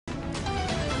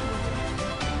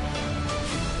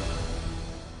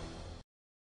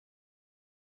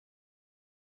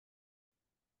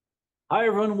Hi,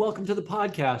 everyone. Welcome to the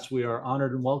podcast. We are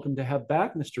honored and welcome to have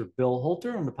back Mr. Bill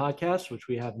Holter on the podcast, which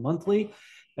we have monthly.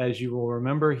 As you will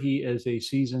remember, he is a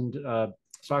seasoned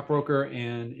stockbroker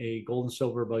and a gold and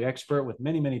silver bug expert with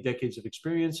many, many decades of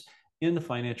experience in the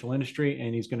financial industry.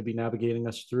 And he's going to be navigating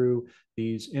us through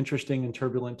these interesting and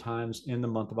turbulent times in the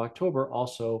month of October.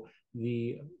 Also,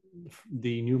 the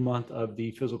new month of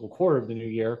the physical quarter of the new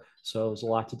year. So there's a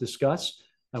lot to discuss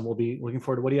and we'll be looking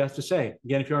forward to what he has to say.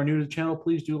 Again, if you are new to the channel,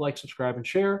 please do like, subscribe, and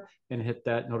share, and hit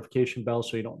that notification bell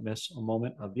so you don't miss a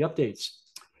moment of the updates.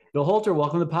 Bill Holter,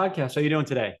 welcome to the podcast. How are you doing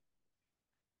today?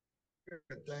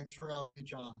 Good. Thanks for having me,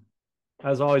 John.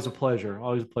 As always, a pleasure.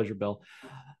 Always a pleasure, Bill.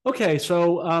 Okay,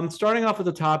 so starting off at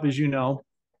the top, as you know,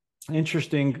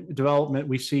 interesting development.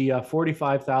 We see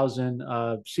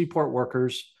 45,000 seaport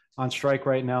workers on strike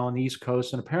right now on the East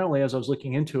Coast. And apparently, as I was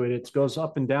looking into it, it goes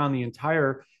up and down the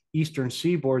entire eastern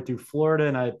seaboard through Florida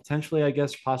and potentially, I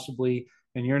guess, possibly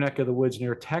in your neck of the woods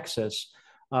near Texas.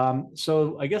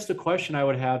 So I guess the question I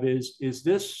would have is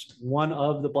this one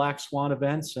of the Black Swan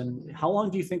events? And how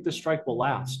long do you think this strike will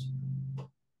last?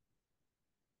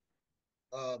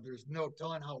 There's no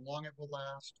telling how long it will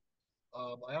last.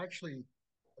 A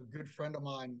good friend of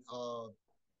mine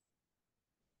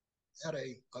had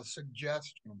a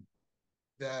suggestion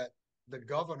that the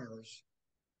governors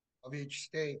of each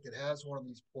state that has one of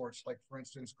these ports, like for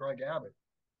instance, Greg Abbott,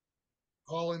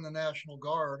 call in the National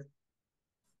Guard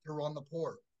to run the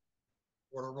port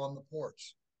or to run the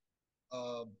ports.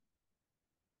 Uh,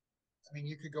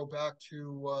 you could go back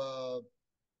to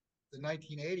the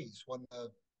 1980s when the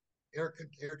air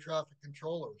traffic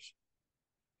controllers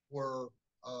were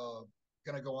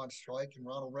going to go on strike, and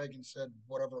Ronald Reagan said,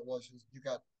 whatever it was, you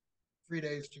got 3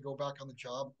 days to go back on the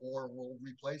job, or we'll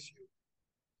replace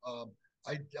you. Um,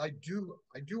 I do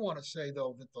want to say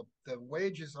though that the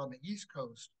wages on the East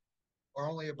Coast are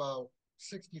only about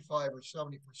 65 or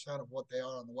 70% of what they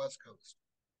are on the West Coast.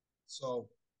 So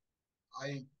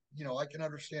I can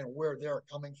understand where they're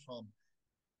coming from.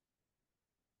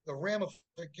 The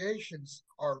ramifications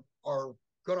are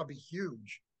going to be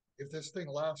huge if this thing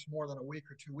lasts more than a week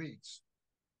or 2 weeks.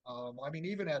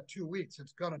 Even at 2 weeks,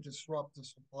 it's going to disrupt the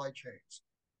supply chains,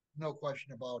 no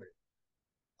question about it.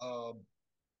 Um,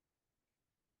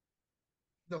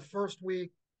 the first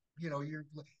week, there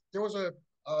was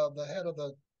the head of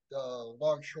the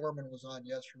longshoreman was on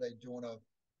yesterday doing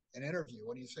an interview,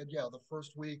 and he said, yeah, the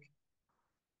first week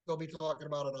they'll be talking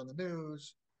about it on the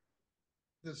news.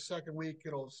 The second week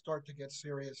it'll start to get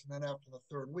serious, and then after the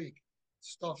third week,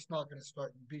 stuff's not going to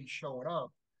start be showing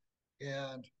up,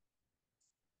 and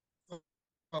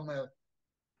from a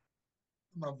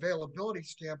from an availability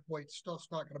standpoint, stuff's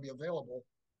not going to be available.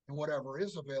 And whatever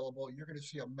is available, you're going to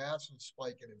see a massive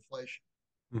spike in inflation.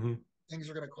 Mm-hmm. Things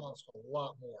are going to cost a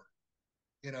lot more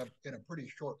in a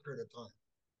pretty short period of time.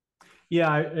 Yeah,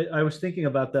 I was thinking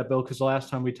about that, Bill, because the last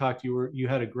time we talked, you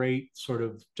had a great sort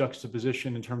of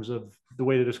juxtaposition in terms of the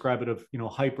way to describe it of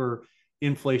hyper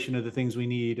inflation of the things we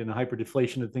need and a hyper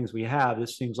deflation of the things we have.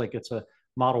 This seems like it's a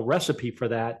model recipe for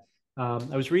that.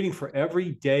 I was reading for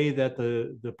every day that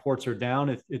the ports are down,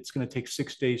 it's going to take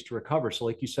 6 days to recover. So,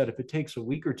 like you said, if it takes a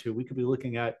week or two, we could be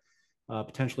looking at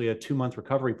potentially a 2 month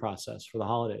recovery process for the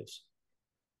holidays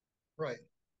Right.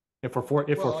 if we're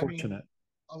Well, fortunate.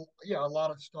 yeah, a lot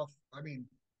of stuff.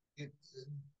 It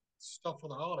stuff for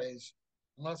the holidays,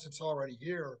 unless it's already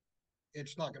here,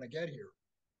 it's not going to get here.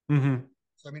 Mm-hmm.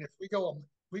 So if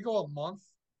we go a month,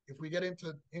 if we get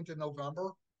into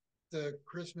November, the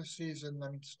Christmas season,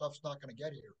 stuff's not going to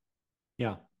get here.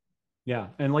 Yeah. Yeah.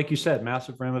 And like you said,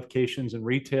 massive ramifications in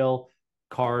retail.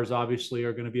 Cars obviously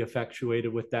are going to be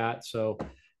effectuated with that. So,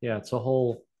 yeah, it's a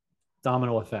whole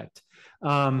domino effect.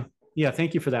 Yeah,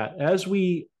 thank you for that.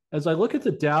 As I look at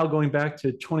the Dow going back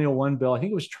to 2001, Bill, I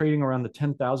think it was trading around the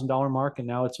 $10,000 mark, and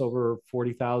now it's over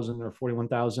 40,000 or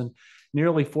 41,000,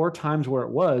 nearly four times where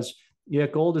it was.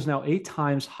 Yet gold is now eight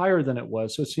times higher than it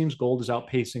was. So it seems gold is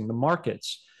outpacing the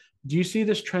markets. Do you see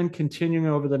this trend continuing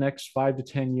over the next 5 to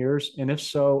 10 years? And if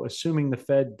so, assuming the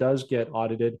Fed does get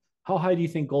audited, how high do you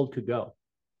think gold could go?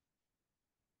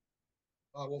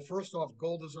 Well, first off,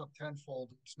 gold is up tenfold.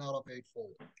 It's not up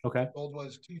eightfold. Okay. Gold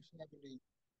was 270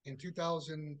 in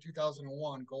 2000,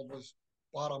 2001. Gold was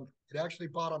bottomed. It actually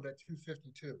bottomed at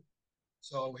 252.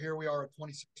 So here we are at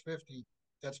 2650.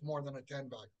 That's more than a 10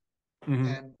 back. Mm-hmm.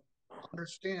 And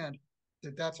understand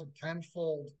that that's a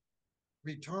tenfold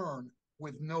return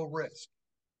with no risk.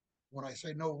 When I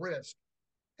say no risk,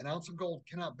 an ounce of gold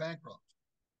cannot bankrupt.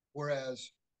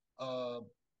 Whereas, uh,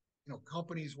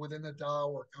 companies within the Dow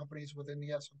or companies within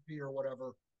the S&P or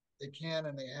whatever, they can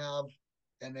and they have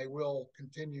and they will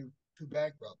continue to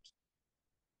bankrupt.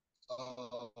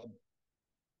 Uh,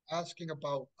 asking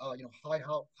about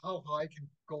how high can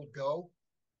gold go?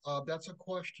 That's a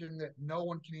question that no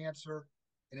one can answer,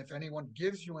 and if anyone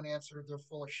gives you an answer, they're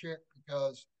full of shit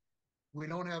because we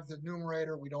don't have the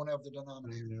numerator, we don't have the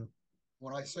denominator.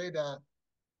 When I say that,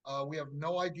 we have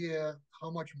no idea how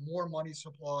much more money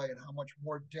supply and how much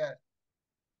more debt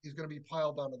is going to be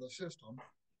piled onto the system.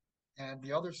 And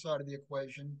the other side of the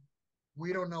equation,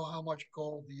 we don't know how much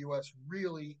gold the U.S.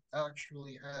 really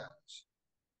actually has.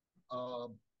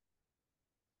 Um,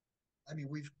 I mean,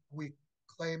 we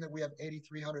claim that we have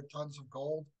 8,300 tons of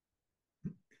gold,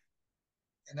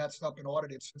 and that's not been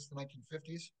audited since the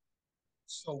 1950s.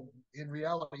 So, in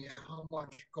reality, how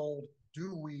much gold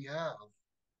do we have?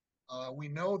 We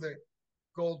know that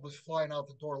gold was flying out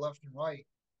the door left and right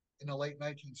in the late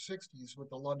 1960s with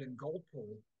the London gold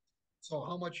pool. So,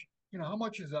 how much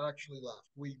is actually left?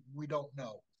 We don't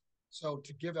know. So,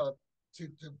 to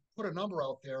put a number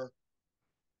out there,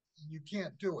 you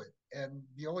can't do it. And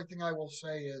the only thing I will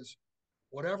say is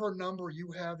whatever number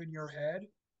you have in your head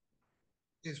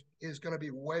is going to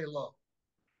be way low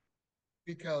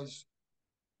because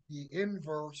the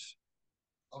inverse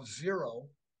of zero,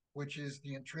 which is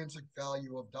the intrinsic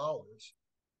value of dollars,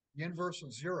 the inverse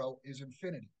of zero is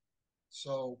infinity.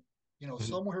 So, Mhm.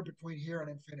 somewhere between here and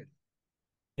infinity.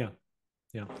 Yeah.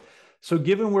 Yeah. So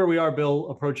given where we are, Bill,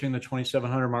 approaching the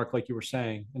 2,700 mark, like you were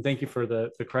saying, and thank you for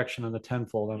the correction on the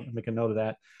tenfold. I'll make a note of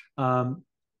that.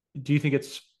 Do you think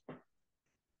it's,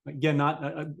 again,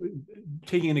 not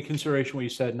taking into consideration what you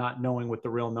said, not knowing what the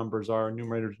real numbers are,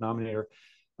 numerator, denominator?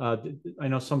 I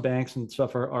know some banks and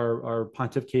stuff are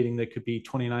pontificating that could be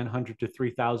 2,900 to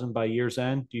 3,000 by year's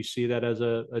end. Do you see that as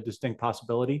a distinct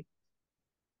possibility?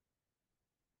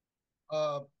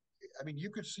 Uh, I mean, you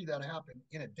could see that happen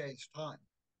in a day's time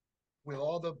with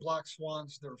all the black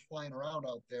swans that are flying around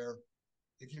out there.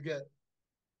 If you get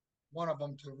one of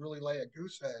them to really lay a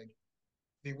goose egg,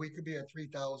 I mean, we could be at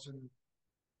 3,000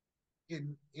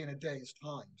 in a day's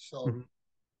time. So, Mhm.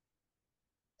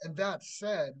 and that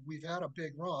said, we've had a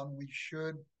big run. We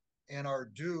should and are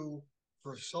due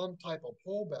for some type of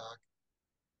pullback,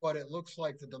 but it looks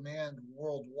like the demand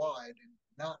worldwide, and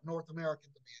not North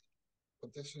American demand,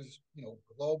 but this is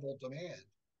global demand,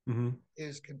 Mhm.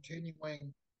 is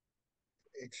continuing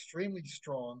extremely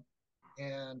strong,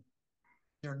 and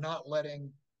they're not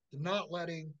letting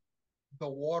the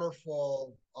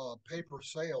waterfall paper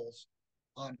sales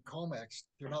on COMEX.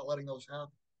 They're not letting those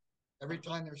happen. Every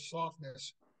time there's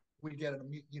softness, we get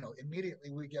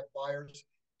immediately we get buyers,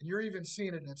 and you're even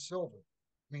seeing it in silver.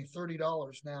 I mean,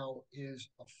 $30 now is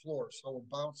a floor, so we're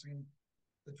bouncing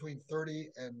between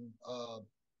 30 and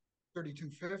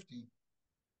 32.50.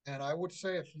 And I would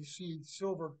say if you see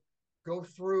silver go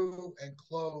through and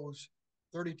close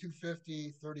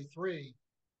 32.50, 33,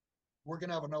 we're going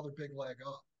to have another big leg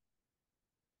up.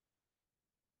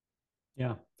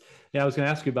 Yeah. Yeah. I was going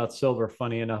to ask you about silver.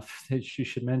 Funny enough, that you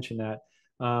should mention that.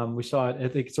 We saw it, I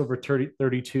think it's over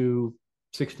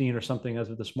 32.16 or something as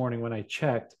of this morning when I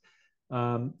checked.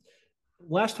 Um,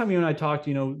 Last time you and I talked,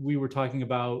 we were talking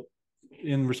about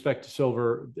in respect to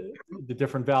silver, the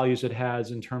different values it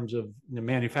has in terms of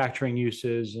manufacturing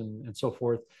uses and so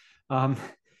forth. Um,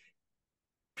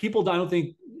 People, I don't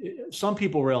think some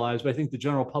people realize, but I think the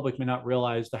general public may not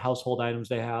realize the household items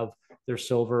they have, their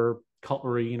silver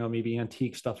cutlery, maybe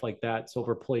antique stuff like that,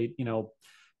 silver plate,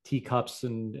 teacups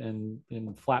and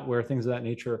flatware, things of that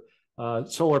nature.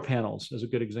 Solar panels is a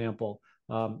good example.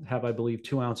 Have, I believe,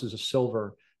 2 ounces of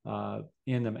silver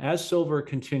in them. As silver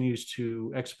continues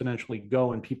to exponentially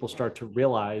go and people start to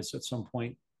realize at some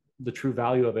point the true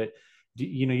value of it,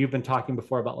 you've been talking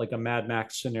before about like a Mad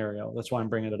Max scenario. That's why I'm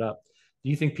bringing it up. Do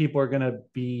you think people are going to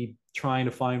be trying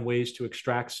to find ways to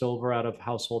extract silver out of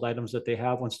household items that they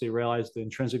have once they realize the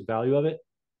intrinsic value of it?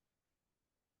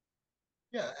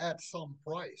 Yeah, at some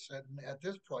price, and at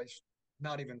this price,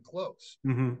 not even close.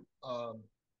 Mm-hmm.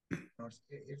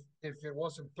 If it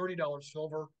wasn't $30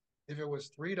 silver, if it was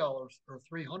 $3 or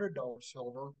 $300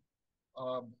 silver,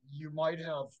 you might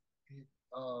have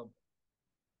uh,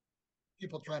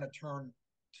 people trying to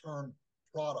turn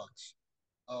products.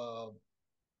 Uh,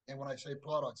 and when I say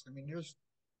products, I mean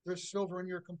there's silver in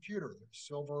your computer. There's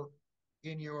silver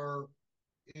in your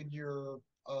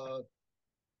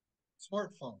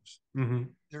smartphones. Mm-hmm.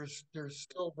 There's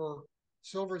silver.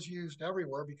 Silver's used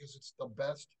everywhere because it's the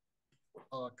best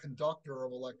conductor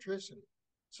of electricity.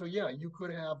 So yeah, you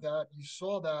could have that. You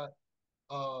saw that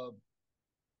uh,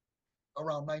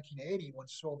 around 1980 when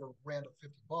silver ran to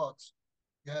 $50.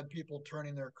 You had people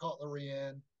turning their cutlery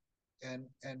in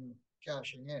and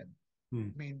cashing in.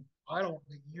 Mm. I mean, I don't.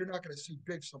 You're not going to see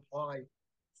big supply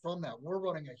from that. We're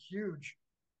running a huge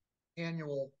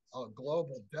annual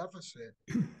global deficit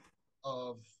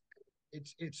of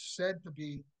it's said to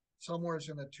be somewhere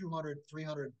in the 200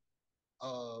 300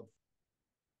 uh, uh,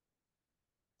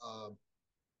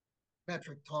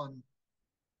 metric ton.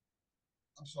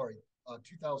 I'm sorry,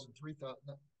 2000 3000.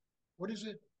 What is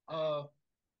it?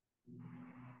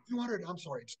 200. I'm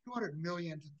sorry, it's 200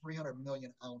 million to 300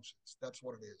 million ounces. That's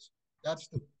what it is. That's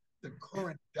the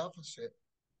current deficit,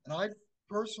 and I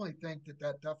personally think that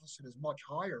that deficit is much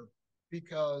higher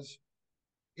because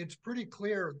it's pretty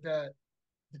clear that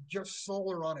just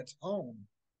solar on its own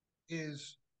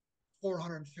is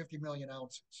 450 million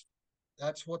ounces.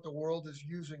 That's what the world is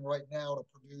using right now to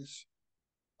produce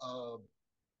uh,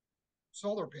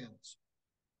 solar panels.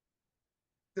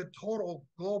 The total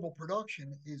global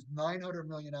production is 900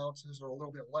 million ounces or a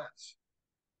little bit less.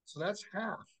 So that's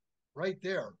half right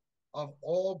there of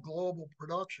all global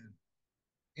production.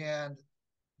 And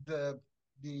the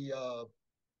the uh,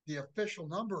 the official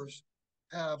numbers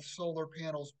have solar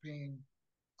panels being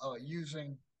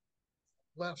using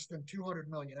less than 200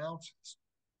 million ounces.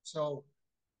 So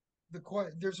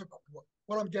there's a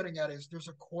what I'm getting at is there's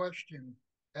a question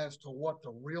as to what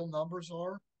the real numbers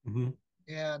are, Mm-hmm.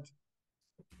 and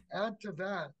add to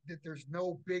that that there's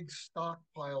no big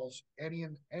stockpiles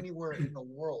anywhere in the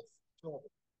world. So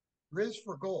there is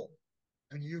for gold,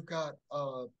 and you've got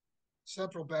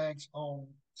central banks own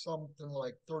something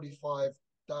like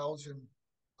 35,000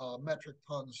 metric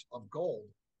tons of gold.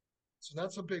 So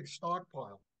that's a big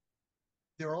stockpile.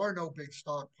 There are no big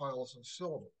stockpiles of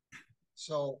silver.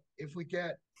 So if we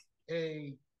get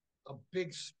a a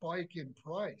big spike in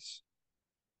price,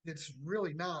 it's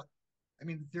really not. I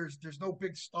mean, there's no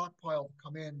big stockpile to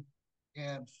come in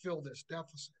and fill this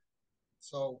deficit.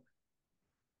 So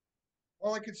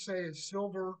all I could say is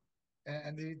silver,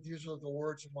 and these are the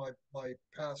words of my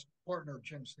past partner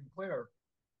Jim Sinclair.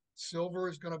 Silver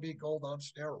is going to be gold on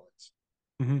steroids,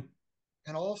 Mm-hmm.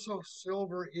 and also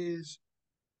silver is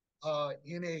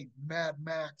in a Mad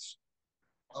Max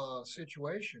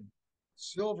situation.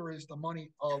 Silver is the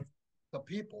money of the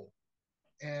people,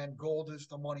 and gold is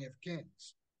the money of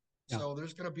kings. Yeah. So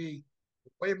there's going to be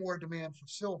way more demand for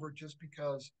silver just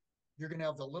because you're going to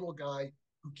have the little guy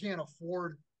who can't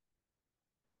afford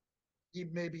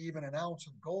maybe even an ounce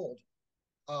of gold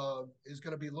is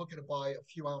going to be looking to buy a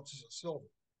few ounces of silver.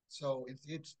 So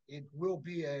it will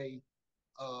be a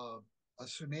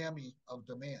tsunami of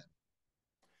demand.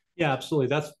 Yeah, absolutely.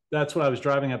 That's what I was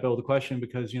driving at, Bill, the question,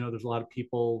 because there's a lot of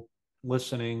people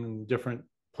listening in different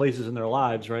places in their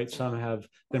lives, right? Some have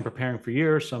been preparing for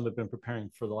years, some have been preparing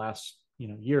for the last,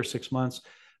 year, 6 months.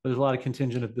 But there's a lot of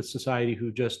contingent of the society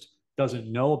who just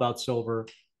doesn't know about silver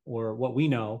or what we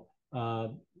know,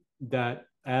 that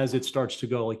as it starts to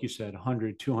go, like you said,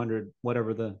 100, 200,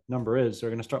 whatever the number is, they're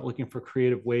going to start looking for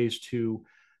creative ways to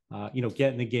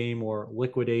get in the game or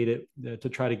liquidate it to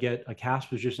try to get a cash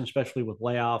position, especially with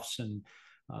layoffs and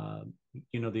uh,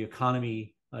 the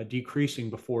economy decreasing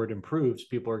before it improves.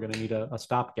 People are going to need a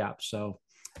stopgap. So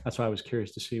that's why I was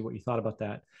curious to see what you thought about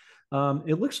that.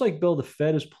 It looks like, Bill, the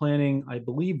Fed is planning, I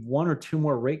believe, one or two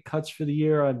more rate cuts for the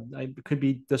year. It could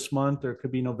be this month or it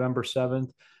could be November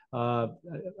 7th. Uh,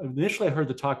 Initially, I heard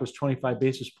the talk was 25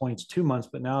 basis points, 2 months,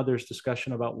 but now there's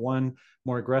discussion about one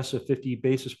more aggressive 50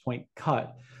 basis point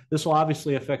cut. This will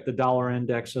obviously affect the dollar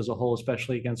index as a whole,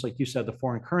 especially against, like you said, the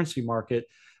foreign currency market.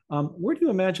 Where do you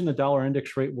imagine the dollar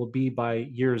index rate will be by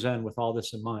year's end with all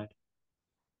this in mind?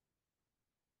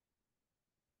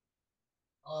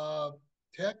 Uh,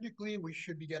 Technically, we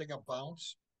should be getting a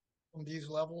bounce from these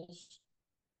levels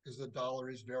because the dollar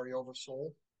is very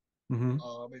oversold.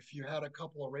 Mm-hmm. If you had a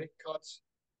couple of rate cuts,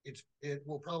 it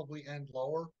will probably end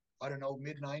lower. I don't know,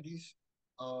 mid 90s.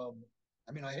 Um,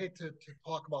 I mean, I hate to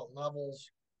talk about levels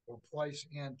or price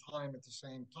and time at the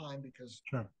same time because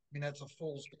Sure. I mean that's a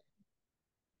fool's game.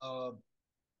 Uh,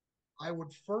 I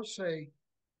would first say,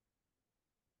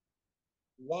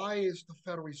 why is the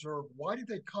Federal Reserve? Why did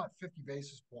they cut 50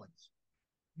 basis points?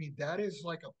 I mean, that is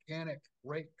like a panic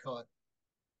rate cut.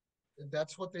 And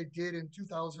that's what they did in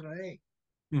 2008.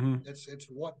 Mm-hmm. It's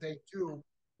what they do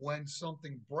when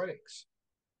something breaks.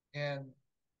 And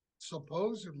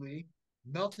supposedly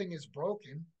nothing is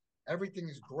broken. Everything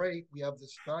is great. We have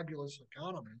this fabulous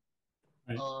economy.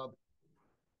 Right. Uh,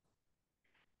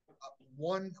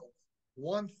 one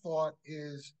one thought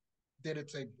is that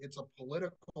it's a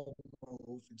political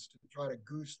move. It's to try to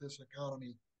goose this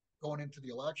economy going into the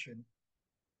election.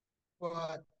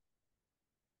 But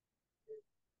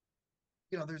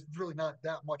there's really not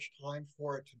that much time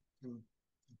for it to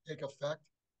take effect.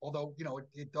 Although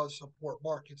it does support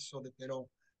markets so that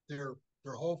they're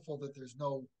hopeful that there's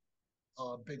no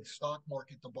big stock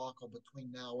market debacle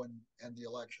between now and the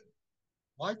election.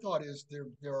 My thought is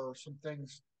there are some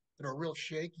things that are real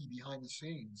shaky behind the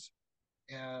scenes,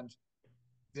 and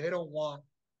they don't want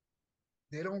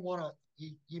they don't want to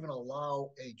even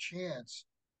allow a chance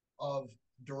of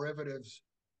derivatives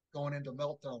going into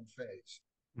meltdown phase,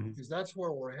 Mhm. because that's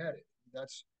where we're headed.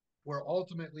 That's where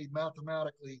ultimately,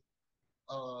 mathematically,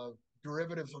 uh,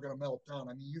 derivatives are going to melt down.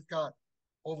 I mean, you've got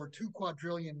over 2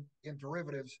 quadrillion in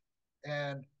derivatives,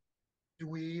 and do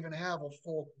we even have a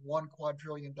full $1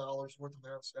 quadrillion worth of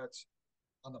assets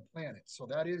on the planet? So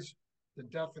that is the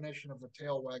definition of the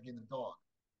tail wagging the dog.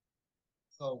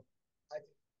 So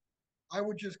I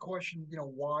would just question,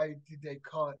 why did they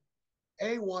cut?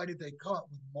 Why did they cut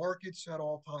with markets at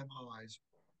all time highs,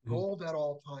 Mhm. gold at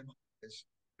all time highs,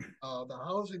 the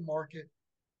housing market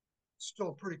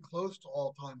still pretty close to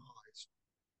all time highs.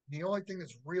 The only thing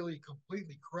that's really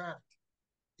completely cracked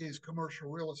is commercial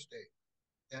real estate.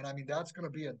 And I mean, that's going to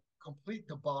be a complete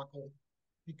debacle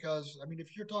because, I mean,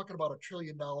 if you're talking about $1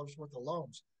 trillion worth of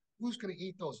loans, who's going to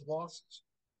eat those losses?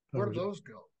 Where do those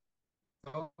go?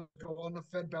 Those go on the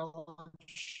Fed balance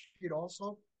sheet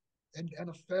also. And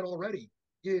the Fed already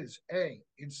is A,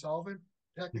 insolvent,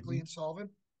 technically Mhm.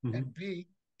 insolvent, Mhm. and B,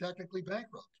 technically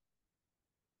bankrupt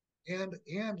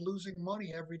and losing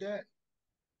money every day.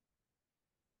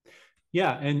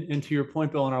 Yeah, and to your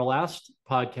point, Bill, in our last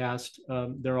podcast,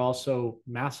 they're also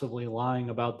massively lying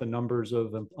about the numbers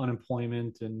of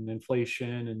unemployment and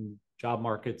inflation and job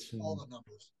markets All and the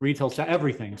numbers. retail,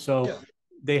 everything. So Yeah,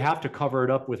 they have to cover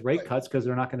it up with rate right. cuts because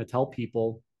they're not going to tell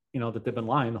people, that they've been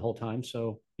lying the whole time.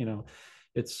 So,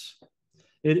 it's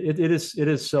it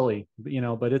is silly,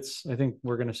 but it's I think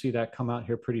we're going to see that come out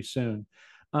here pretty soon.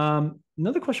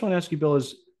 Another question I want to ask you, Bill,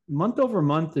 is month over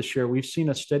month this year, we've seen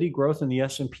a steady growth in the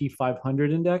S&P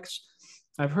 500 index.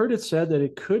 I've heard it said that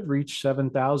it could reach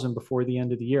 7,000 before the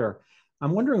end of the year.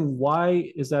 I'm wondering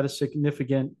why is that a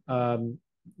significant, the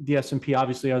S&P,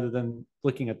 obviously, other than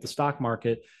looking at the stock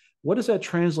market, what does that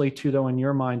translate to, though, in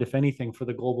your mind, if anything, for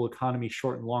the global economy,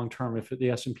 short and long term, if the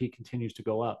S&P continues to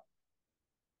go up?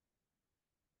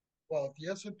 Well, if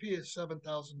the S&P is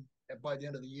 7,000 by the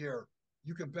end of the year,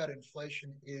 you can bet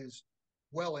inflation is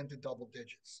well into double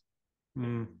digits.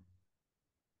 Mm.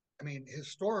 I mean,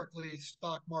 historically,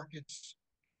 stock markets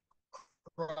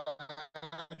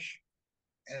crash,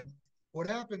 and what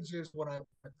happens is when a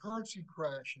currency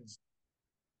crashes,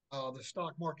 the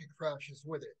stock market crashes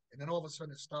with it, and then all of a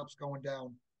sudden it stops going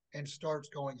down and starts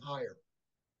going higher.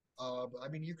 I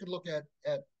mean, you could look at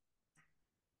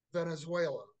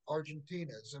Venezuela,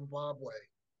 Argentina, Zimbabwe,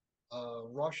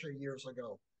 Russia years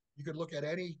ago. You could look at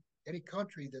any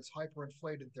country that's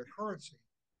hyperinflated their currency.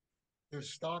 Their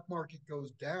stock market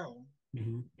goes down,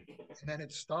 Mhm. and then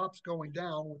it stops going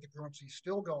down with the currency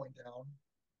still going down,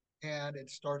 and it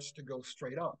starts to go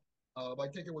straight up. I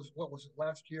think it was what was it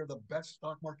last year? The best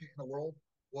stock market in the world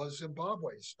was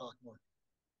Zimbabwe's stock market,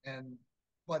 and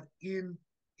but in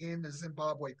the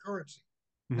Zimbabwe currency,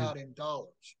 Mhm. not in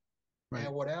dollars. Right.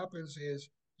 And what happens is,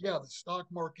 yeah, the stock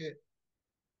market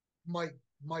might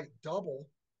might double,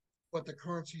 but the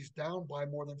currency's down by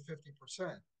more than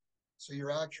 50%. So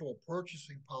your actual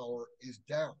purchasing power is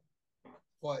down.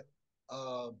 But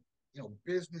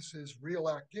businesses' real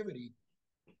activity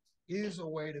is a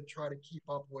way to try to keep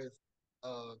up with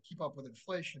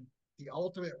inflation. The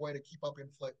ultimate way to keep up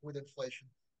with inflation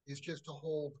is just to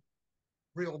hold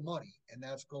real money, and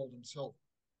that's gold and silver.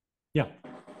 Yeah.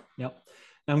 Yep.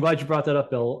 And I'm glad you brought that up,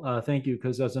 Bill. Thank you,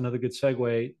 because that's another good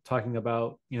segue talking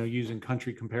about, using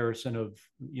country comparison of,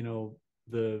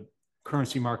 the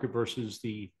currency market versus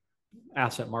the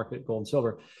asset market, gold and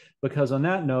silver. Because on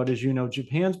that note, as you know,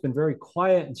 Japan's been very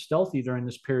quiet and stealthy during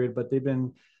this period, but they've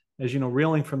been, as you know,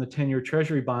 reeling from the 10-year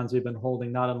treasury bonds they've been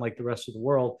holding, not unlike the rest of the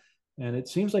world. And it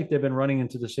seems like they've been running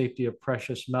into the safety of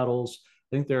precious metals.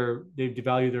 I think they've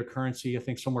devalued their currency, I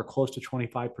think somewhere close to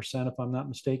 25%, if I'm not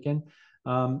mistaken.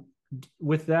 Um,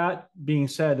 with that being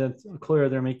said, it's clear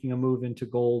they're making a move into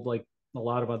gold, like a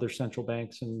lot of other central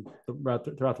banks and throughout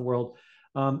the world.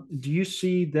 Do you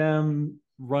see them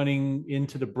running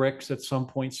into the bricks at some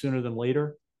point sooner than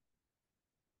later?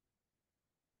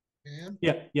 And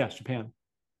Yeah, yes, Japan.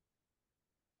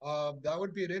 that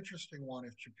would be an interesting one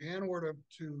if Japan were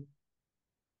to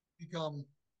become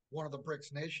one of the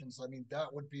BRICS nations. I mean,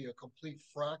 that would be a complete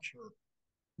fracture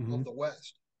Mm-hmm. of the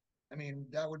West. I mean,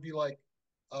 that would be like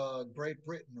Great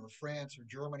Britain or France or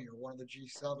Germany or one of the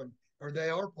G7, or they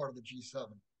are part of the G7. I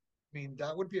mean,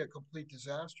 that would be a complete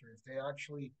disaster if they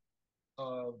actually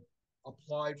uh,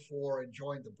 applied for and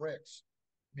joined the BRICS.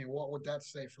 I mean, what would that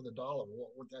say for the dollar?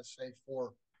 What would that say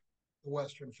for the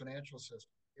Western financial system?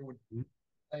 It would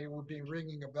They would be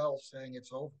ringing a bell saying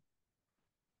it's over.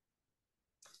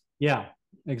 Yeah,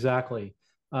 exactly.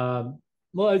 Um,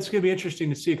 well, it's going to be interesting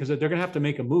to see because they're going to have to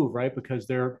make a move, right? Because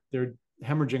they're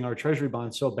hemorrhaging our treasury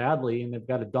bonds so badly, and they've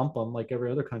got to dump them like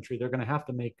every other country. They're going to have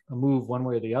to make a move one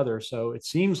way or the other. So it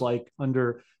seems like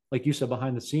under, like you said,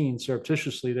 behind the scenes,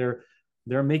 surreptitiously,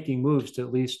 they're making moves to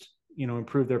at least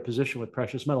improve their position with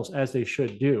precious metals as they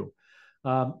should do.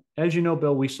 As you know,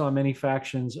 Bill, we saw many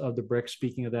factions of the BRICS.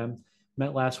 Speaking of them,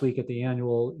 met last week at the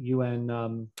annual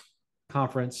UN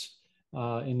conference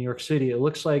in New York City. It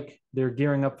looks like they're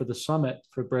gearing up for the summit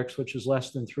for BRICS, which is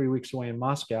less than 3 weeks away in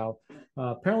Moscow.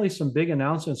 Apparently, some big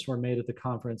announcements were made at the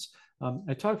conference.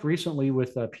 I talked recently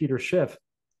with Peter Schiff,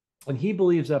 and he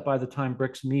believes that by the time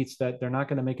BRICS meets, that they're not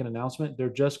going to make an announcement. They're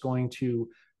just going to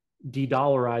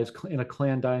de-dollarize in a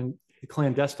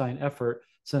clandestine effort,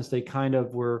 since they kind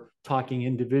of were talking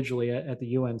individually at the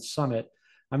UN summit.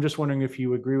 I'm just wondering if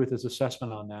you agree with his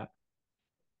assessment on that.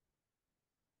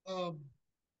 Um,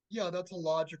 yeah, that's a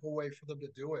logical way for them to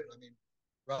do it. I mean,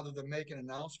 rather than make an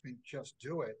announcement, just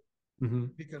do it. Mm-hmm.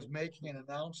 Because making an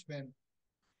announcement,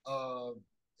 uh,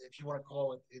 if you want to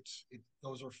call it,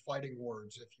 those are fighting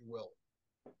words, if you will.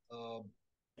 Um,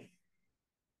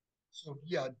 so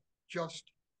yeah,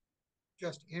 just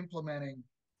just implementing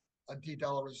a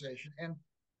de-dollarization. And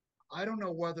I don't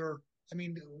know whether, I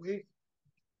mean,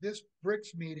 this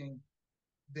BRICS meeting,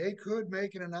 they could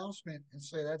make an announcement and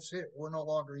say, that's it, we're no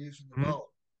longer using the Mm-hmm. dollar.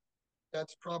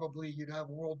 That's probably, you'd have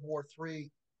World War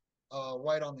III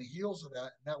right on the heels of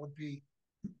that. And that would be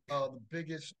the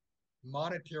biggest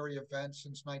monetary event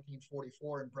since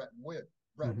 1944 in Bretton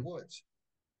Mm-hmm. Woods.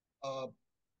 Uh,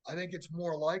 I think it's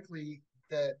more likely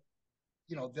that,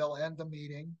 they'll end the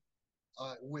meeting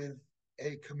with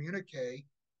a communique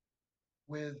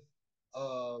with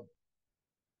uh,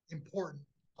 important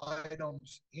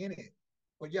items in it.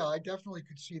 But yeah, I definitely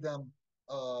could see them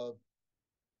uh,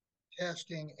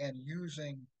 testing and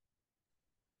using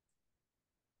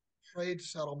trade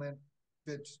settlement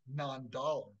that's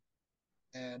non-dollar.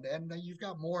 And you've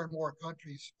got more and more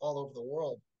countries all over the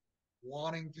world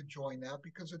wanting to join that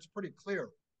because it's pretty clear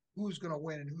who's going to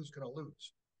win and who's going to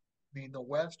lose. I mean, the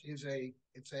West is a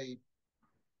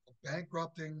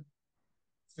bankrupting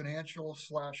financial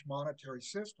slash monetary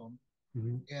system,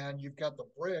 Mm-hmm. and you've got the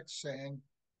BRICS saying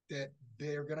that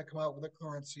they're going to come out with a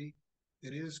currency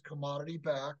that is commodity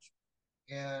backed,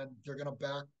 and they're going to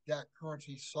back that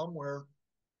currency somewhere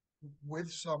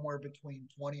between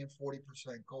 20 and 40%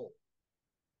 gold.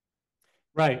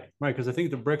 Right, right. Because I think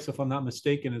the BRICS, if I'm not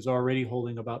mistaken, is already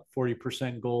holding about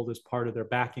 40% gold as part of their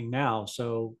backing now.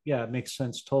 So yeah, it makes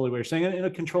sense totally what you're saying. In a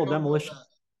We controlled don't know demolition. that.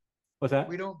 What's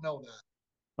We that? don't know that.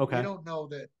 We Okay. don't know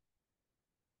that.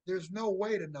 There's no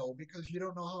way to know because you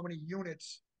don't know how many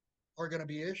units are going to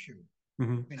be issued.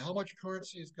 Mm-hmm. I mean, how much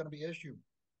currency is going to be issued?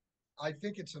 I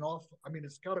think I mean,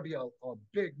 it's got to be a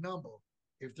big number.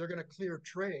 If they're going to clear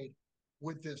trade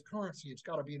with this currency, it's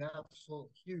got to be an absolute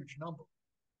huge number.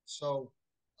 So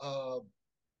uh,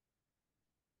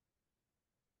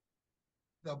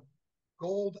 the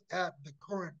gold at the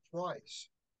current price,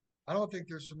 I don't think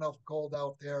there's enough gold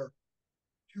out there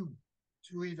to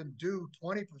to even do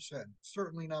 20%,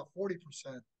 certainly not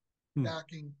 40% Hmm.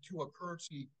 backing to a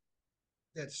currency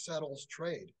that settles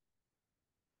trade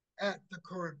at the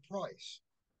current price.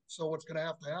 So what's going to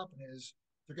have to happen is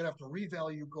they're going to have to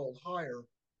revalue gold higher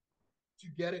to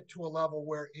get it to a level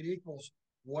where it equals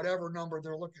whatever number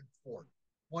they're looking for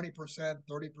 20%,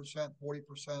 30%,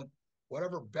 40%,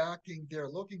 whatever backing they're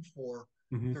looking for,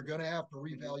 Mm-hmm. they're going to have to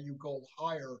revalue gold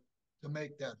higher to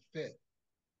make that fit.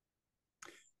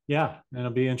 Yeah, and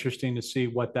it'll be interesting to see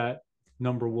what that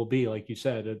number will be. Like you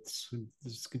said, it's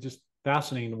just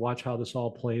fascinating to watch how this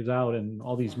all plays out and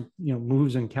all these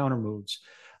moves and counter moves.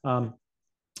 Um,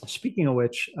 Speaking of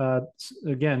which,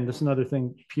 again, this is another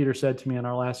thing Peter said to me in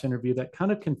our last interview that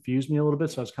kind of confused me a little bit.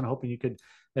 So I was kind of hoping you could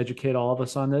educate all of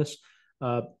us on this.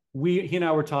 Uh, he and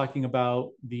I were talking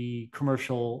about the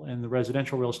commercial and the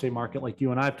residential real estate market, like you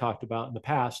and I've talked about in the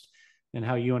past, and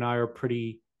how you and I are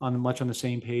pretty much on the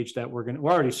same page that we're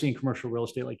already seeing commercial real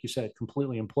estate, like you said,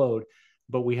 completely implode,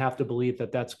 but we have to believe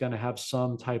that that's going to have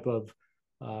some type of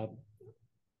uh,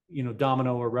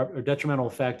 domino or detrimental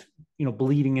effect,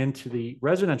 bleeding into the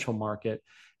residential market.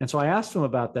 And so I asked him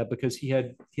about that because he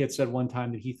had said one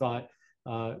time that he thought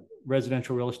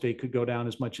residential real estate could go down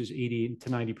as much as 80 to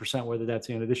 90%, whether that's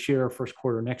the end of this year or first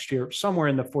quarter next year, somewhere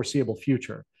in the foreseeable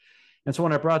future. And so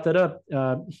when I brought that up,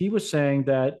 he was saying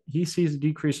that he sees a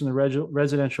decrease in the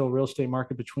residential real estate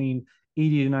market between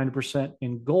 80 to 90%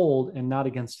 in gold and not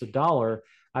against the dollar.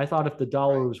 I thought if the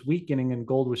dollar Right. was weakening and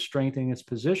gold was strengthening its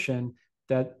position,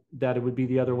 that it would be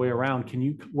the other way around. Can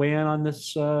you weigh in on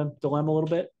this dilemma a little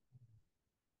bit?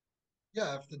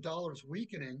 Yeah, if the dollar's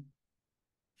weakening,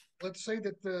 let's say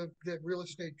that that real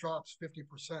estate drops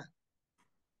 50%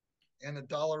 and the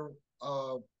dollar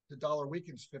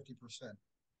weakens 50%.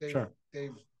 They've Sure.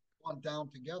 they've gone down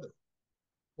together.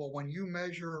 Well, when you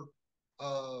measure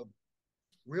uh,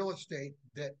 real estate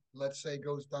that, let's say,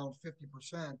 goes down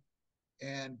 50%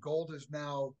 and gold is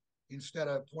now, instead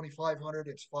of 2,500,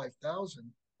 it's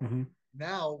 5,000. Mm-hmm.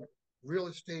 Now real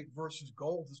estate versus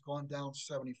gold has gone down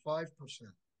 75%.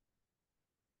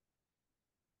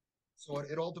 So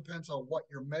it all depends on what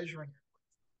you're measuring.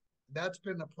 That's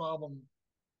been the problem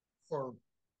for,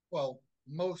 well,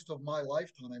 most of my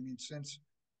lifetime. I mean, since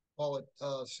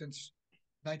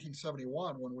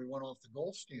 1971, when we went off the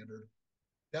gold standard.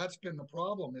 That's been the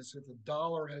problem, is that the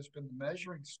dollar has been the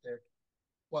measuring stick,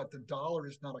 but the dollar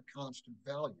is not a constant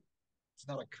value. It's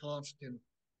not a constant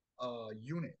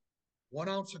unit. 1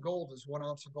 ounce of gold is 1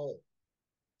 ounce of gold.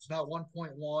 It's not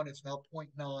 1.1, it's not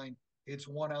 0.9, it's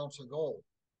 1 ounce of gold.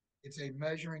 It's a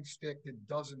measuring stick that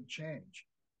doesn't change.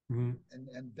 Mm-hmm.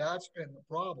 And that's been the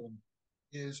problem.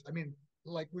 Is, I mean,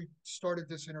 like we started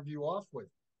this interview off with,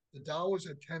 the Dow was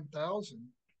at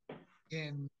 10,000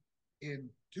 in in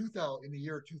 2000, in the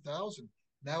year 2000.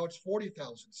 Now it's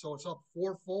 40,000, so it's up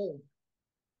fourfold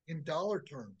in dollar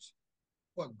terms.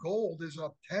 But gold is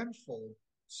up tenfold.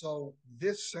 So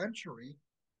this century,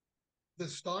 the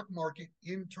stock market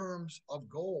in terms of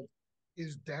gold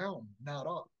is down, not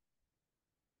up.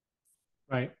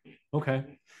 Right. Okay.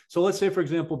 So let's say, for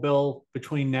example, Bill,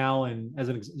 between now and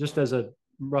just as a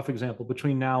rough example,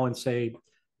 between now and say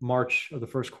March of the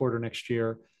first quarter next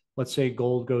year, let's say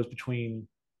gold goes between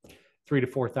 3 to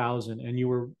 4,000, and you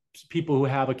were people who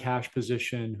have a cash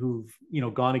position who've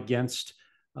gone against,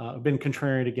 been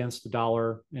contrarian against the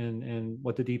dollar and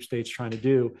what the deep state's trying to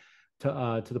do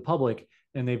to the public,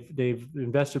 and they've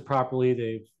invested properly,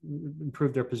 they've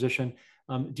improved their position.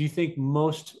 Do you think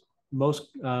most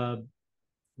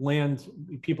land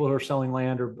people who are selling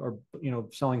land or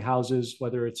selling houses,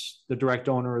 whether it's the direct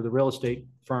owner or the real estate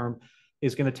firm,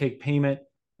 is going to take payment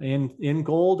in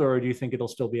gold, or do you think it'll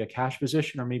still be a cash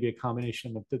position, or maybe a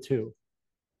combination of the two?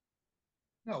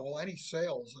 No, well, any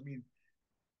sales, I mean,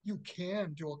 you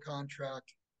can do a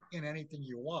contract in anything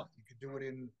you want. You could do it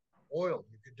in oil,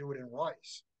 you could do it in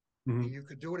rice, Mm-hmm. you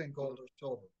could do it in gold or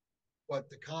silver. But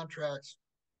the contracts,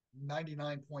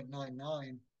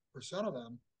 99.99% of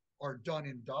them are done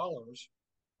in dollars.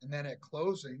 And then at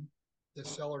closing, the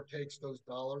seller takes those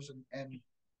dollars and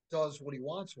does what he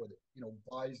wants with it.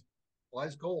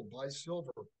 Buys gold, buys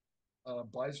silver,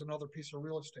 buys another piece of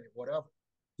real estate, whatever.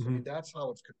 So I Mm-hmm. mean, that's how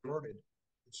it's converted.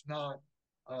 It's not.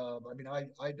 I mean,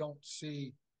 I don't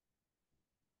see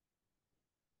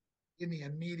in the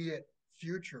immediate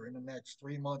future, in the next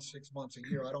 3 months, 6 months, a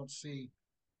year, I don't see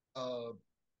uh,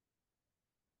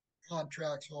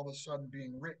 contracts all of a sudden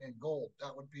being written in gold.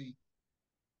 That would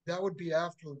be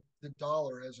after the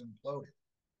dollar has imploded.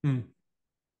 Mm.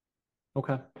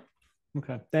 Okay.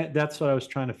 Okay. That's what I was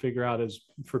trying to figure out, is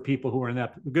for people who are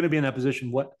going to be in that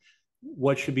position, what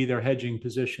should be their hedging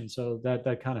position. So that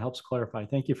kind of helps clarify.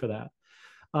 Thank you for that.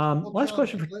 Well, Last John,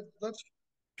 question for let's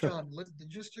sure.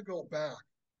 just to go back,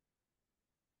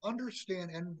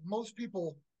 understand, and most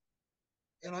people,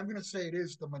 and I'm going to say it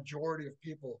is the majority of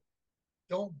people,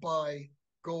 don't buy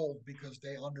gold because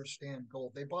they understand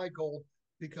gold. They buy gold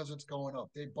because it's going up.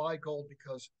 They buy gold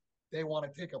because they want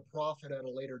to take a profit at a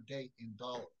later date in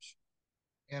dollars.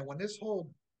 And when the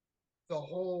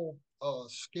whole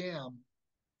scam,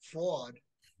 fraud,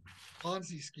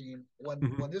 Ponzi scheme,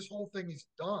 Mhm. when this whole thing is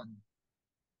done,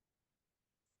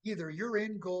 either you're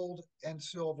in gold and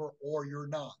silver or you're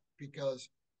not, because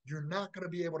you're not going to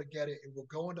be able to get it. It will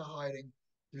go into hiding.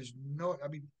 There's no, I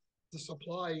mean, the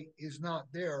supply is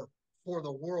not there for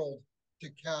the world to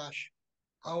cash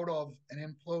out of an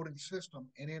imploding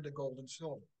system and into gold and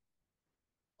silver.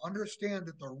 Understand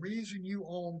that the reason you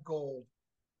own gold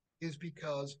is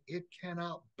because it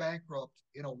cannot bankrupt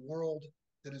in a world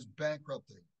that is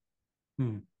bankrupting.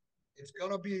 Hmm. It's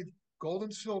going to be gold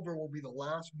and silver will be the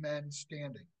last men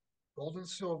standing. Gold and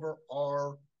silver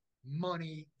are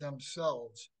money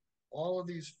themselves. All of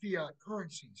these fiat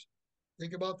currencies.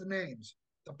 Think about the names: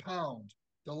 the pound,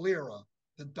 the lira,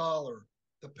 the dollar,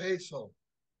 the peso.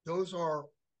 Those are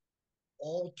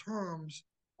all terms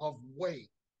of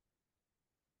weight.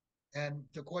 And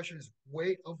the question is,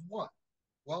 weight of what?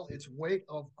 Well, it's weight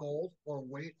of gold or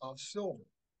weight of silver.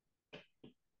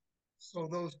 So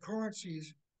those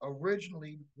currencies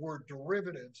originally were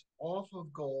derivatives off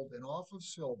of gold and off of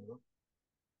silver.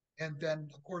 And then,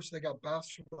 of course, they got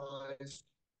bastardized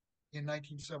in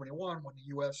 1971 when the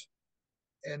U.S.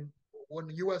 and when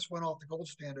the U.S. went off the gold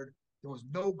standard, there was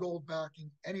no gold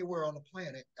backing anywhere on the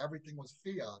planet. Everything was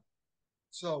fiat.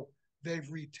 So they've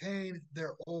retained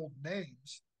their old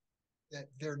names, that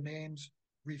their names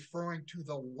referring to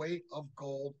the weight of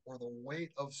gold or the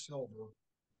weight of silver,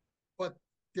 but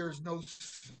there's no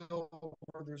silver,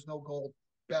 there's no gold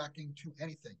backing to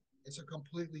anything. It's a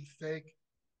completely fake,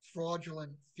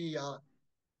 fraudulent fiat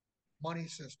money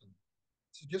system.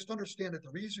 So just understand that the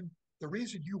reason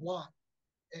you want,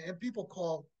 and people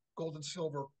call gold and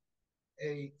silver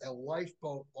a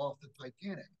lifeboat off the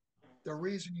Titanic. The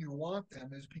reason you want them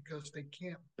is because they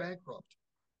can't bankrupt.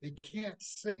 They can't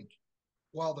sink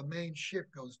while the main ship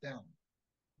goes down.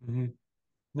 Mm-hmm.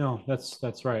 No,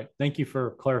 that's right. Thank you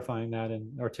for clarifying that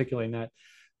and articulating that.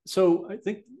 So I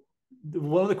think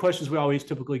one of the questions we always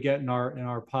typically get in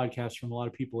our podcast from a lot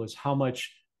of people is how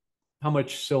much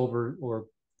silver, or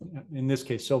in this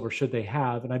case silver, should they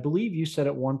have? And I believe you said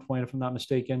at one point, if I'm not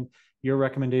mistaken, your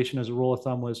recommendation as a rule of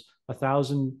thumb was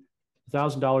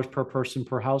 $1,000 per person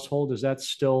per household. Is that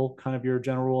still kind of your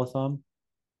general rule of thumb?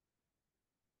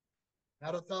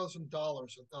 Not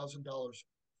 $1,000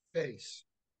 face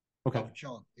Okay. of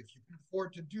junk. If you can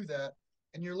afford to do that,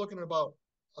 and you're looking at about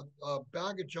a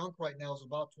bag of junk right now is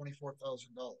about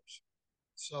 $24,000.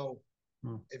 So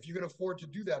if you can afford to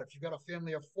do that, if you've got a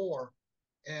family of four,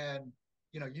 and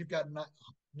you've got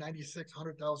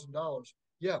 $9,600,000,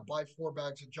 yeah, buy 4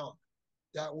 bags of junk.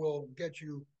 That will get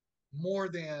you more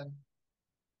than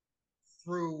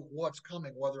through what's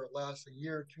coming, whether it lasts a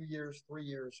year, 2 years, 3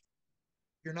 years.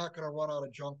 You're not going to run out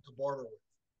of junk to barter with.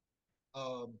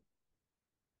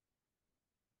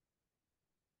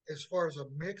 As far as a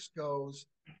mix goes,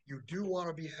 you do want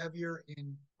to be heavier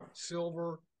in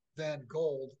silver than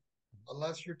gold,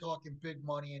 unless you're talking big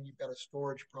money and you've got a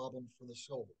storage problem for the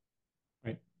silver.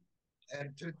 Right.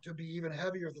 And to be even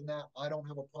heavier than that, I don't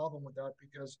have a problem with that,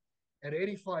 because at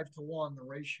 85 to 1, the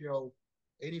ratio,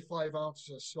 85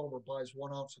 ounces of silver buys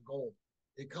 1 ounce of gold.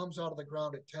 It comes out of the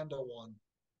ground at 10 to 1.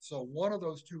 So one of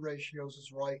those two ratios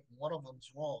is right and one of them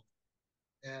is wrong.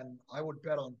 And I would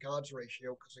bet on God's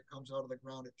ratio, because it comes out of the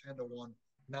ground at 10 to 1,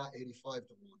 not 85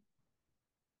 to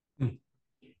 1.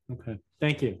 Okay,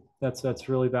 thank you. That's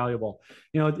really valuable.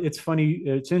 It's funny.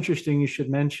 It's interesting you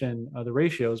should mention the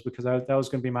ratios, because that was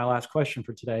going to be my last question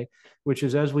for today, which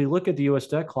is, as we look at the U.S.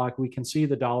 debt clock, we can see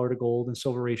the dollar to gold and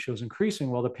silver ratios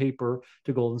increasing, while the paper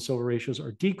to gold and silver ratios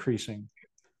are decreasing.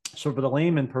 So for the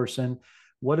layman person,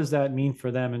 what does that mean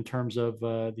for them in terms of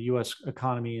the U.S.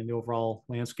 economy and the overall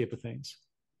landscape of things?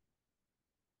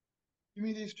 Give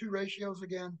me these two ratios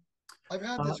again. I've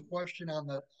had Uh, this question on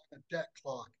the debt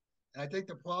clock, and I think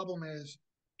the problem is,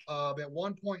 at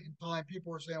one point in time, people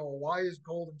were saying, well, why is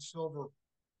gold and silver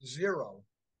zero?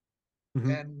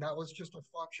 mhm, And that was just a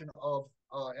function of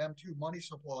M2 money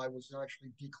supply was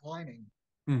actually declining.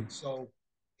 mm. So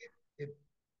it, it,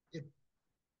 it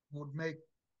would make,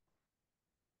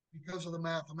 because of the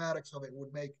mathematics of it,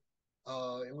 would make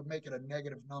it a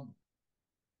negative number.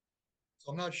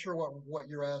 So I'm not sure what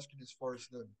you're asking as far as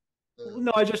the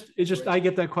No, I ratio.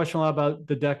 get that question a lot about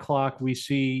the debt clock. We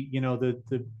see,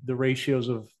 the ratios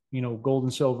of, gold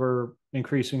and silver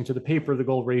increasing to the paper, the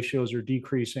gold ratios are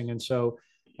decreasing. And so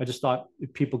I just thought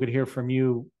if people could hear from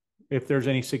you, if there's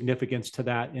any significance to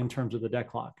that in terms of the debt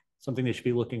clock, something they should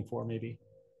be looking for maybe.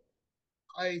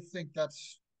 I think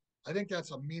that's I think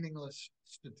that's a meaningless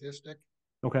statistic.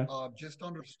 Okay. Just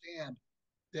understand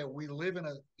that we live in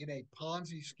a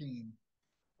Ponzi scheme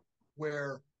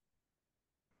where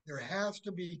there has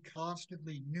to be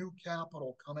constantly new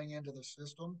capital coming into the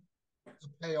system to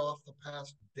pay off the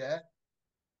past debt,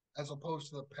 as opposed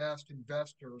to the past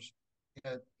investors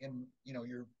in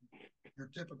your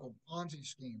typical Ponzi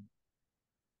scheme.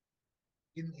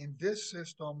 In this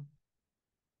system,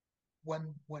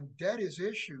 when debt is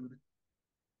issued,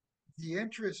 the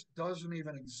interest doesn't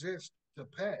even exist to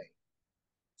pay.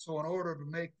 So in order to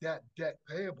make that debt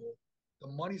payable, the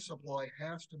money supply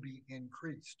has to be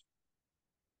increased.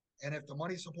 And if the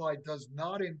money supply does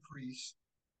not increase,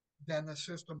 then the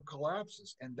system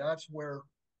collapses. And that's where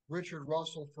Richard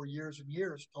Russell, for years and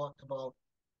years, talked about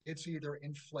it's either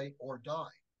inflate or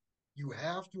die. You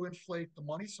have to inflate the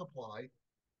money supply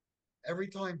every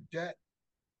time debt.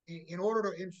 In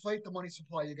order to inflate the money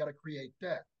supply, you got to create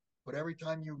debt. But every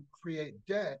time you create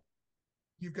debt,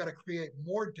 you've got to create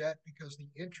more debt, because the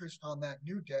interest on that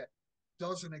new debt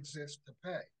doesn't exist to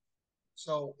pay.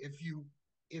 So if you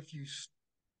if you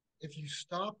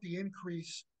stop the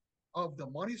increase of the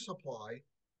money supply,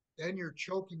 then you're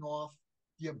choking off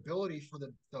the ability for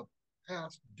the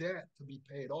past debt to be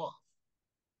paid off.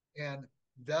 And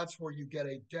that's where you get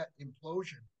a debt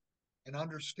implosion. and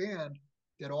understand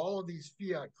that all of these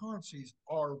fiat currencies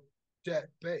are debt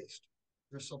based.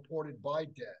 They're supported by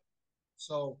debt.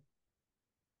 So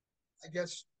I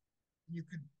guess you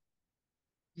could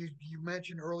you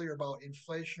mentioned earlier about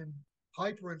inflation,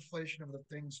 hyperinflation of the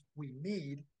things we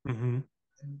need, Mm-hmm.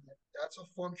 and that's a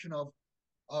function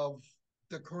of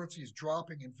the currencies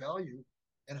dropping in value,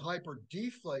 and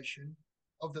hyperdeflation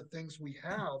of the things we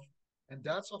have, and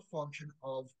that's a function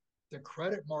of the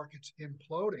credit markets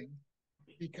imploding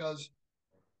because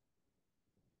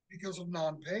because of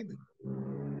non-payment.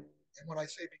 And when I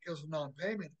say because of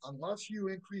non-payment, unless you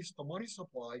increase the money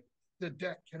supply, the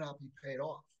debt cannot be paid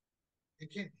off.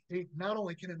 It can't. Not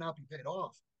only can it not be paid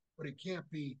off, but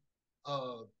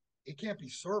uh, it can't be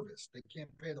serviced. They can't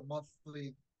pay the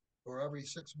monthly or every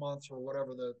 6 months or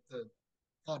whatever the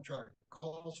contract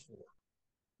calls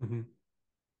for. Mm-hmm.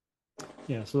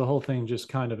 Yeah, so the whole thing just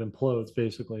kind of implodes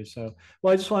basically. So,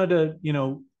 well, I just wanted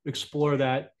to, explore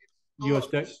that U.S.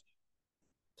 debt. Starves.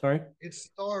 Sorry. It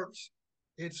starves.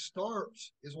 It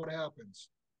starves is what happens.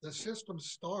 The system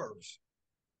starves.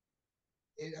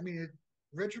 I mean,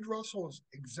 Richard Russell is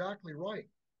exactly right.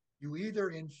 You either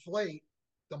inflate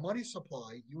the money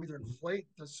supply, you either inflate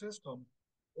the system,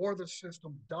 or the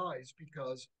system dies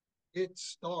because it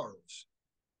starves.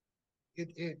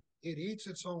 It eats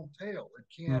its own tail.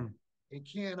 Mm. It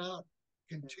cannot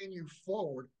continue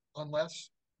forward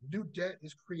unless new debt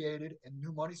is created and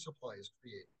new money supply is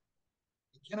created.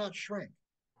 It cannot shrink.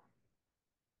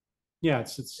 Yeah,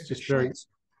 it's If it just very, shrinks,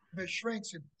 if it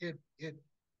shrinks,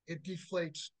 it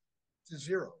deflates to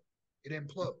zero. It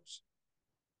implodes.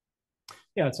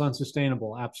 yeah, it's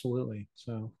unsustainable. Absolutely.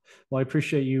 So, well, I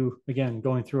appreciate you again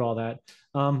going through all that.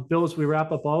 Bill, as we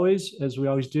wrap up always, as we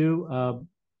always do,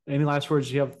 any last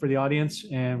words you have for the audience,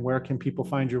 and where can people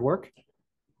find your work?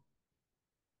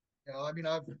 I mean,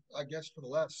 I guess for the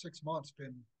last 6 months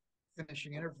been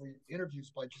finishing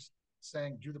interviews by just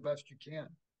saying do the best you can.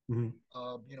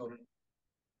 Mm-hmm. You know,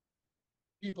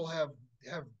 people have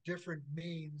different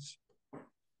means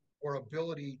or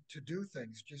ability to do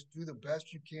things. Just do the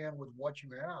best you can with what you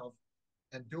have,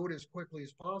 and do it as quickly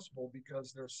as possible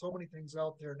because there's so many things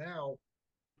out there now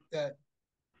that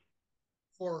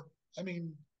for I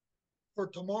mean, for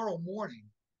tomorrow morning,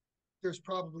 there's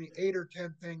probably 8 or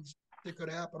 10 things that could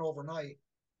happen overnight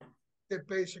that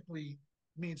basically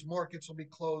means markets will be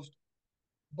closed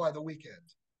by the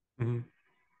weekend. Mm-hmm.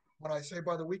 When I say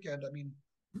by the weekend, I mean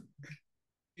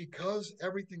because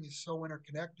everything is so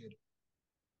interconnected,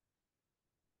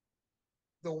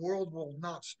 the world will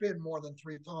not spin more than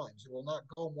 3 times. It will not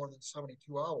go more than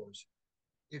 72 hours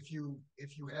if you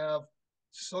have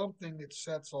something that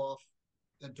sets off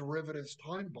the derivatives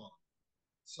time bomb.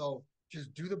 So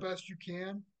just do the best you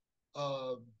can.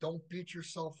 Don't beat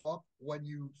yourself up when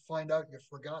you find out you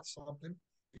forgot something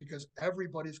because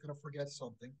everybody's going to forget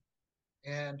something.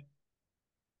 And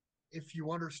if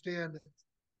you understand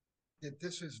that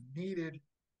this is needed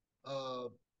uh,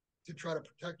 to try to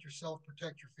protect yourself,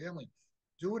 protect your family,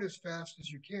 do it as fast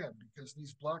as you can because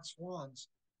these black swans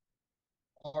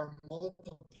are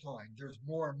multiplying. There's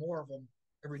more and more of them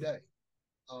every day.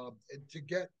 To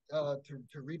get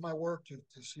to read my work,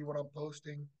 to see what I'm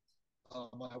posting,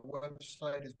 my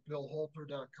website is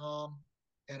billholter.com.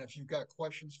 And if you've got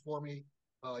questions for me,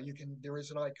 there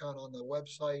is an icon on the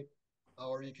website,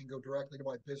 or you can go directly to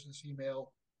my business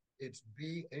email. It's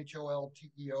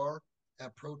BHOLTER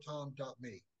at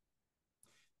proton.me.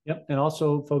 Yep. And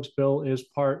also, folks, Bill is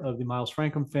part of the Miles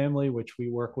Franklin family, which we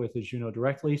work with, as you know,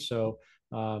 directly. So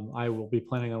I will be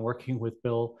planning on working with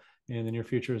Bill in the near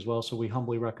future as well. So we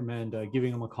humbly recommend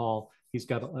giving him a call. He's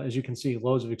got, as you can see,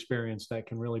 loads of experience that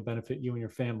can really benefit you and your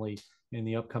family in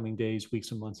the upcoming days,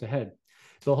 weeks, and months ahead.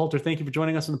 Bill Holter, thank you for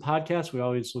joining us on the podcast. We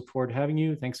always look forward to having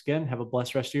you. Thanks again. Have a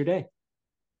blessed rest of your day.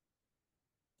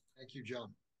 Thank you,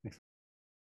 John.